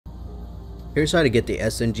Here's how to get the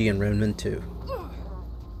SMG in Remnant 2.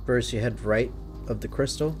 First, you head right of the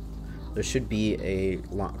crystal. There should be a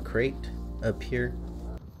lock crate up here.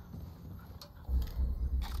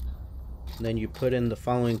 Then you put in the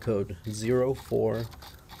following code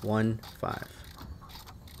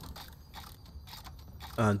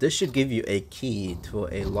 0415. This should give you a key to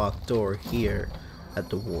a locked door here at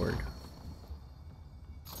the ward.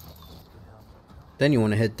 Then you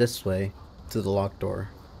want to head this way to the locked door.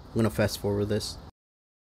 I'm going to fast forward this.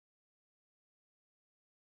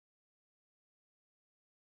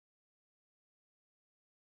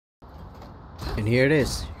 And here it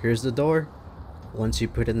is. Here's the door. Once you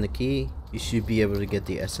put in the key, you should be able to get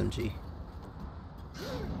the SMG.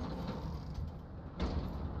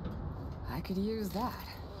 I could use that.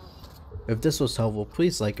 If this was helpful,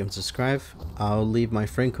 please like and subscribe. I'll leave my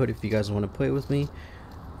friend code if you guys want to play with me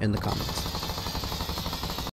in the comments.